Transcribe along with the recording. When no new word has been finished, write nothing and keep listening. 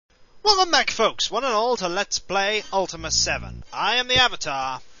Welcome back, folks, one and all, to Let's Play Ultima VII. I am the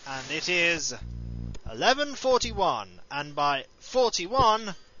Avatar, and it is 11:41, and by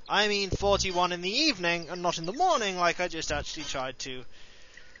 41, I mean 41 in the evening, and not in the morning, like I just actually tried to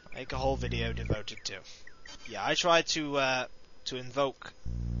make a whole video devoted to. Yeah, I tried to invoke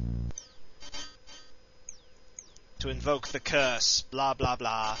the curse, blah blah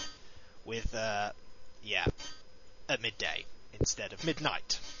blah, with, at midday, instead of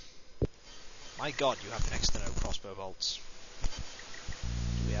midnight. My god, you have next to no crossbow bolts.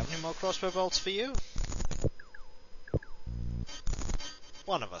 Do we have any more crossbow bolts for you?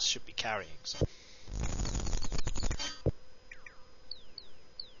 One of us should be carrying some.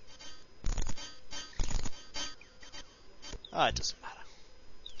 Ah, it doesn't matter.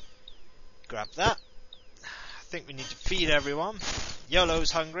 Grab that. I think we need to feed everyone.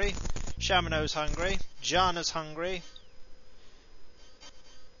 Yolo's hungry. Shamano's hungry. Jana's hungry.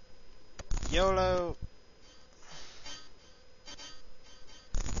 Yolo.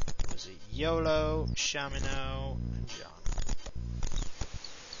 What was it? Yolo, Shamino, and Jana.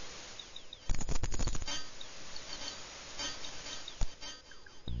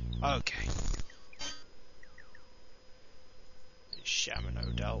 Okay. That is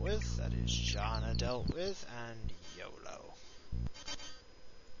Shamino dealt with. That is Jana dealt with, and Yolo.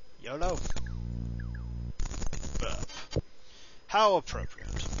 Yolo? Burp. How appropriate.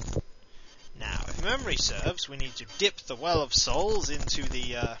 Now, if memory serves, we need to dip the Well of Souls into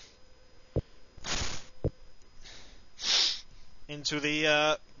the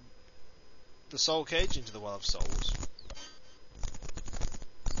Soul Cage, into the Well of Souls.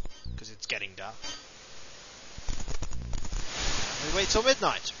 Because it's getting dark. And we wait till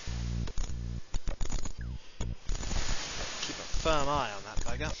midnight. Keep a firm eye on that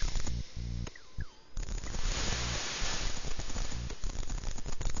bugger.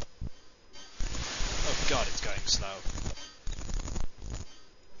 God, it's going slow.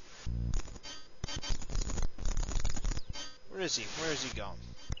 Where is he? Where is he gone?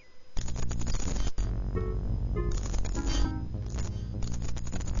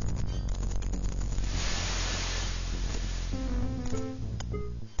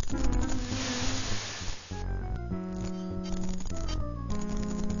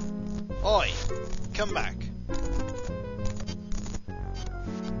 Oi! Come back.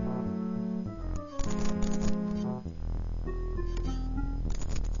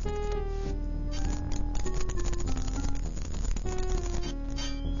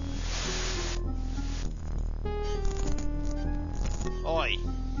 Oi.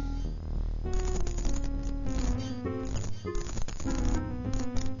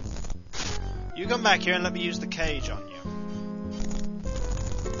 You come back here and let me use the cage on you.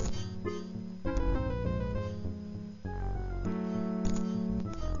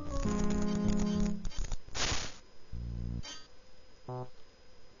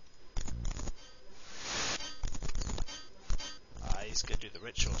 He's gonna do the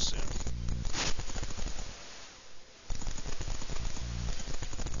ritual soon.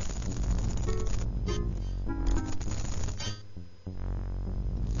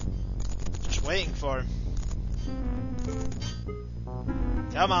 Waiting for him.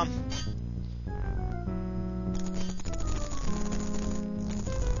 Come on.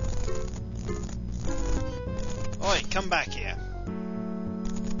 Oi, come back here.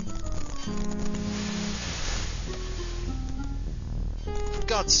 For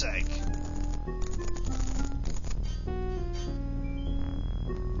God's sake.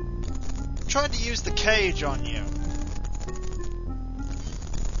 I'm trying to use the cage on you.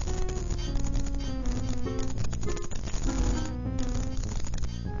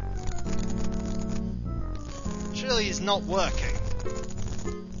 Surely he's not working.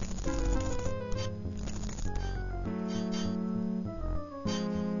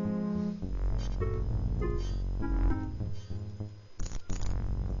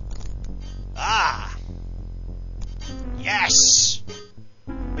 Ah! Yes!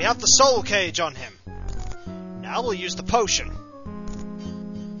 We have the soul cage on him. Now we'll use the potion.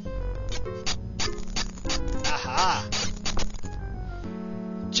 Aha!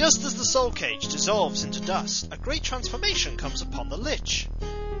 Just as the soul cage dissolves into dust, a great transformation comes upon the Lich.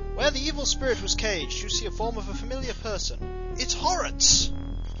 Where the evil spirit was caged, you see a form of a familiar person. It's Horrocks!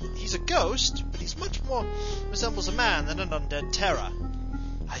 He's a ghost, but he's much more resembles a man than an undead terror.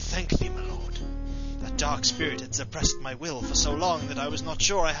 I thank thee, my lord. That dark spirit had suppressed my will for so long that I was not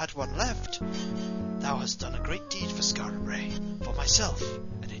sure I had one left. Thou hast done a great deed for Scarabray, for myself,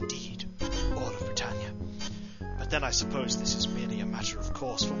 and indeed all of Britannia. But then I suppose this is merely a matter of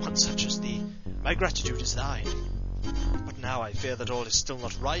course for one such as thee. My gratitude is thine. But now I fear that all is still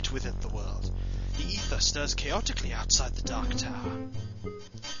not right within the world. The ether stirs chaotically outside the Dark Tower.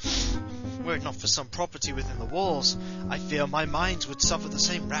 Were it not for some property within the walls, I fear my mind would suffer the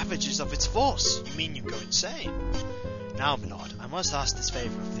same ravages of its force. You mean you go insane? Now, my lord, I must ask this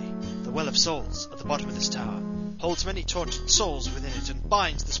favour of thee. The Well of Souls, at the bottom of this tower, holds many tortured souls within it and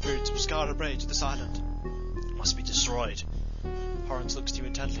binds the spirits of Skara Brae to this island. It must be destroyed. Horrence looks to you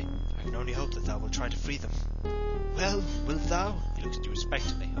intently. I can only hope that thou wilt try to free them. Well, wilt thou? He looks at you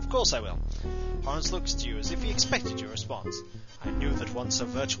expectantly. Of course I will. Horrence looks at you as if he expected your response. I knew that one so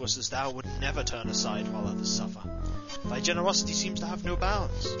virtuous as thou would never turn aside while others suffer. Thy generosity seems to have no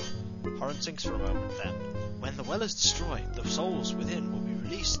bounds. Horrence thinks for a moment, then. When the well is destroyed, the souls within will be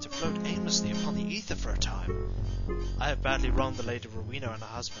released to float aimlessly upon the ether for a time. I have badly wronged the Lady Rowena and her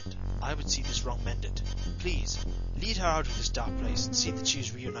husband. I would see this wrong mended. Please, lead her out of this dark place and see that she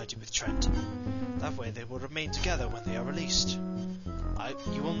is reunited with Trent. That way they will remain together when they are released.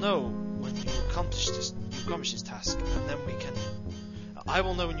 You will know when you accomplish this task, and then we can... I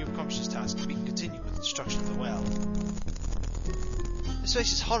will know when you accomplish this task, and we can continue with the destruction of the well. This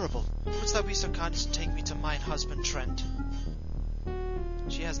place is horrible. Wouldst thou be so kind as to take me to mine husband Trent?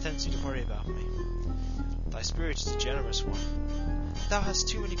 She has tendency to worry about me. Thy spirit is a generous one. Thou hast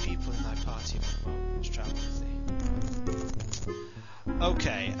too many people in thy party at the moment to travel with thee.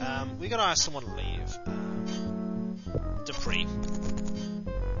 Okay, we gotta ask someone to leave. Dupree.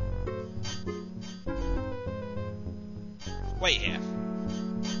 Wait here.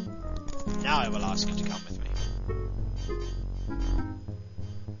 Now I will ask you to come with me.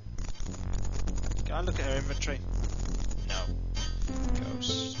 Can I look at her inventory? No.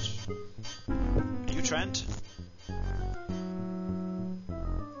 Ghost. Are you Trent?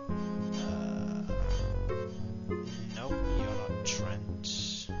 Nope, you're not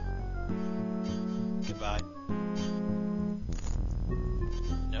Trent. Goodbye.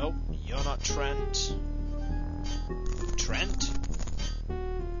 Nope, you're not Trent. Trent?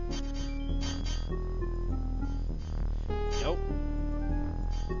 Nope.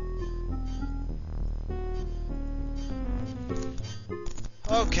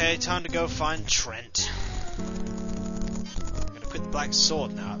 Okay, time to go find Trent. I'm gonna quit the Black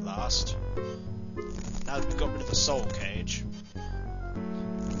Sword now at last. Now that we've got rid of the soul cage.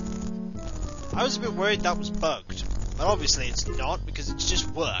 I was a bit worried that was bugged, but obviously it's not because it's just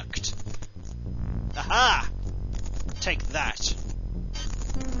worked. Aha! Take that.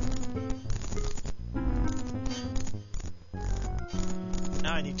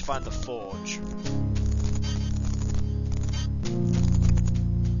 Now I need to find the forge.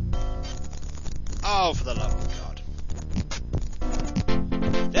 Oh, for the love of God.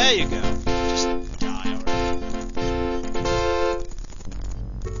 There you go. Just die already.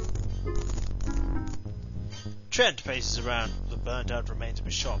 Trent paces around the burnt-out remains of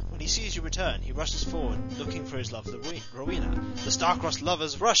his shop. When he sees you return, he rushes forward, looking for his love, Rowena. The star-crossed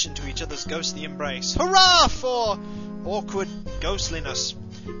lovers rush into each other's ghostly embrace. Hurrah for awkward ghostliness!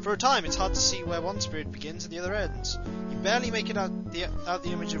 For a time, it's hard to see where one spirit begins and the other ends. You barely make it out the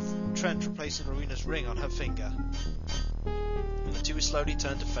image of Trent replacing Rowena's ring on her finger. And the two slowly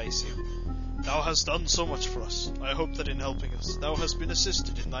turn to face you. Thou hast done so much for us. I hope that in helping us, thou hast been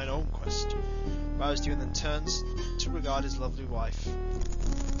assisted in thine own quest. Bows to you and then turns to regard his lovely wife.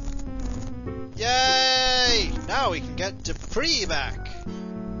 Yay! Now we can get Dupree back!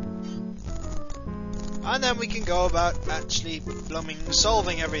 And then we can go about actually blooming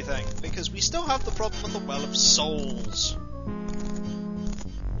solving everything, because we still have the problem of the Well of Souls.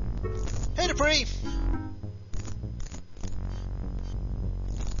 Hey Dupree!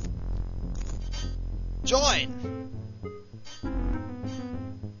 Join!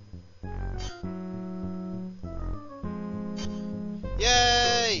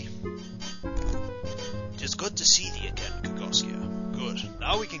 Yay! It is good to see thee again, Kikoskia. Good.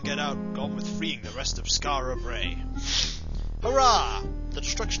 Now we can get out and go on with freeing the rest of Skara Brae. Hurrah! The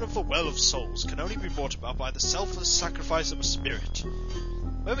destruction of the Well of Souls can only be brought about by the selfless sacrifice of a spirit.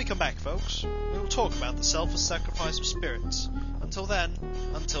 When we come back, folks, we will talk about the selfless sacrifice of spirits. Until then.